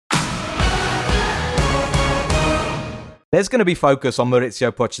there's going to be focus on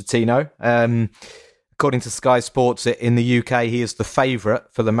Mauricio Pochettino. According to Sky Sports in the UK, he is the favourite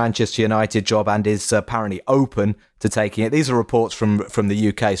for the Manchester United job and is apparently open to taking it. These are reports from the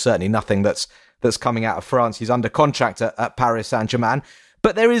UK, certainly nothing that's coming out of France. He's under contract at Paris Saint-Germain.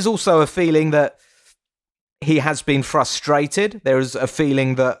 But there is also a feeling that he has been frustrated. There is a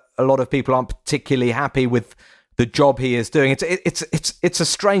feeling that a lot of people aren't particularly happy with the job he is doing. It's a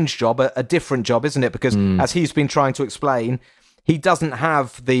strange job, a different job, isn't it? Because as he's been trying to explain, he doesn't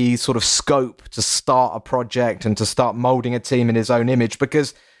have the sort of scope to start a project and to start moulding a team in his own image,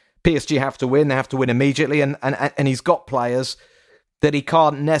 because PSG have to win. They have to win immediately. And he's got players that he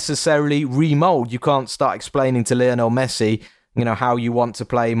can't necessarily remould. You can't start explaining to Lionel Messi, how you want to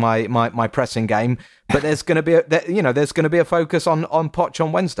play my pressing game. But there's going to be a focus on Poch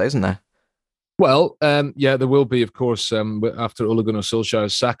on Wednesday, isn't there? Well, there will be, of course, after Ole Gunnar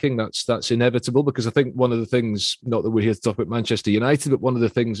Solskjaer's sacking. That's inevitable, because I think one of the things, not that we're here to talk about Manchester United, but one of the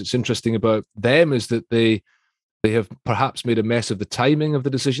things that's interesting about them is that they have perhaps made a mess of the timing of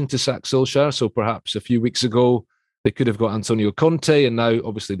the decision to sack Solskjaer. So perhaps a few weeks ago, they could have got Antonio Conte, and now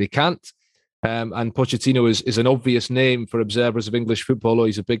obviously they can't. And Pochettino is an obvious name for observers of English football.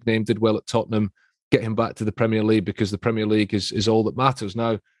 He's a big name, did well at Tottenham, get him back to the Premier League, because the Premier League is all that matters.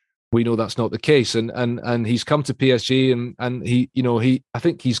 Now, we know that's not the case, and he's come to PSG, and he I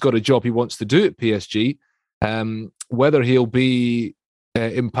think he's got a job he wants to do at PSG. Whether he'll be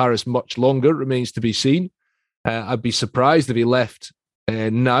in Paris much longer remains to be seen. I'd be surprised if he left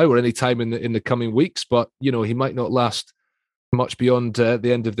now or any time in the coming weeks, but he might not last much beyond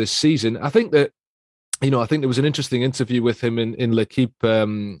the end of this season. I think that I think there was an interesting interview with him in L'Equipe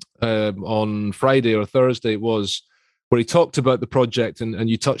on Friday or Thursday. It was, where he talked about the project, and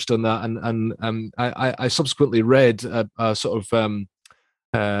you touched on that, and I subsequently read a sort of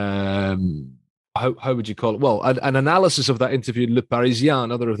how would you call it? Well, an analysis of that interview in Le Parisien,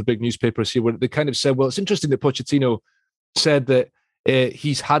 another of the big newspapers here, where they kind of said, well, it's interesting that Pochettino said that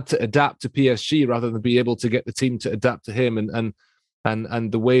he's had to adapt to PSG rather than be able to get the team to adapt to him, and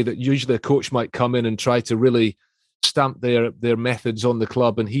the way that usually a coach might come in and try to really stamp their methods on the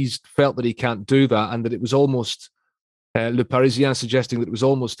club, and he's felt that he can't do that, and that it was almost Le Parisien suggesting that it was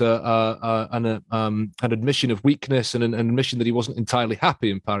almost an admission of weakness and an admission that he wasn't entirely happy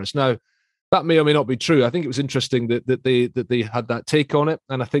in Paris. Now, that may or may not be true. I think it was interesting that they had that take on it,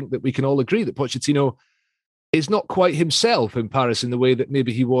 and I think that we can all agree that Pochettino is not quite himself in Paris in the way that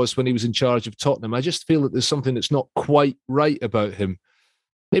maybe he was when he was in charge of Tottenham. I just feel that there's something that's not quite right about him.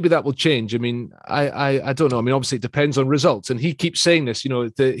 Maybe that will change. I mean, I don't know. I mean, obviously it depends on results, and he keeps saying this.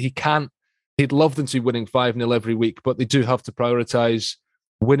 He can't. He'd love them to be winning 5-0 every week, but they do have to prioritise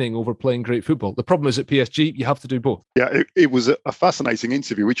winning over playing great football. The problem is at PSG, you have to do both. Yeah, it was a fascinating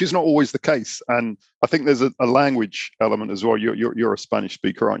interview, which is not always the case. And I think there's a language element as well. You're a Spanish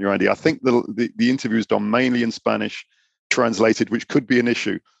speaker, aren't you, Andy? I think the interview is done mainly in Spanish, translated, which could be an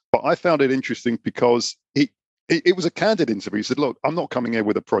issue. But I found it interesting because it was a candid interview. He said, look, I'm not coming here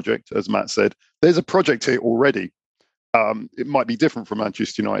with a project, as Matt said. There's a project here already. It might be different from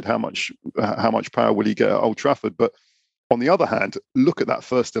Manchester United. How much power will he get at Old Trafford? But on the other hand, look at that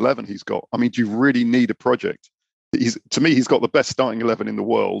first 11 he's got. I mean, do you really need a project? To me, he's got the best starting 11 in the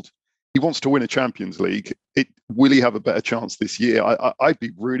world. He wants to win a Champions League. Will he have a better chance this year? I'd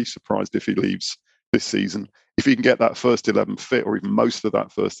be really surprised if he leaves this season. If he can get that first 11 fit, or even most of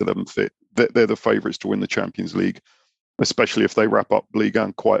that first 11 fit, they're the favourites to win the Champions League, especially if they wrap up Ligue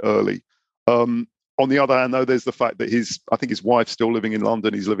 1 quite early. On the other hand, though, there's the fact that I think his wife's still living in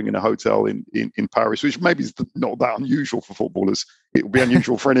London. He's living in a hotel in Paris, which maybe is not that unusual for footballers. It will be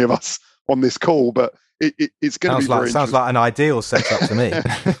unusual for any of us on this call, but it's going to be very sounds like an ideal setup to me.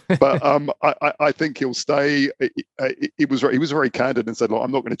 But I think he'll stay. He was very candid and said, "Look,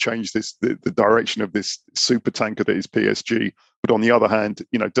 I'm not going to change the direction of this super tanker that is PSG." But on the other hand,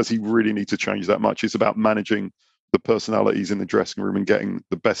 does he really need to change that much? It's about managing the personalities in the dressing room and getting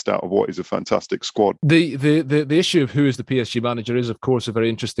the best out of what is a fantastic squad. The issue of who is the PSG manager is, of course, a very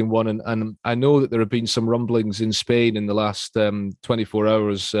interesting one. And I know that there have been some rumblings in Spain in the last 24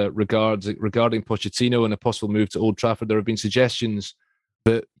 hours regarding Pochettino and a possible move to Old Trafford. There have been suggestions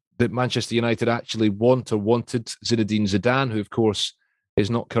that Manchester United actually wanted Zinedine Zidane, who, of course, is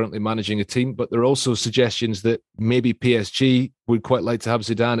not currently managing a team. But there are also suggestions that maybe PSG would quite like to have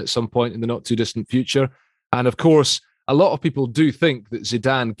Zidane at some point in the not too distant future. And of course, a lot of people do think that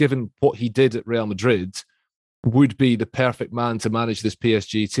Zidane, given what he did at Real Madrid, would be the perfect man to manage this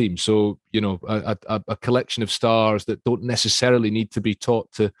PSG team. So, a collection of stars that don't necessarily need to be taught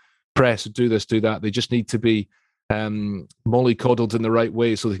to press, do this, do that. They just need to be mollycoddled in the right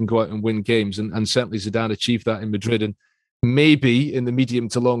way so they can go out and win games. And certainly Zidane achieved that in Madrid. And maybe in the medium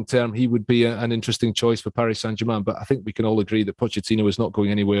to long term, he would be an interesting choice for Paris Saint-Germain. But I think we can all agree that Pochettino is not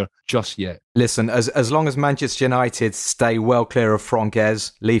going anywhere just yet. Listen, as long as Manchester United stay well clear of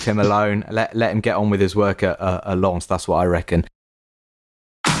Francaise, leave him alone, let him get on with his work at Lens, that's what I reckon.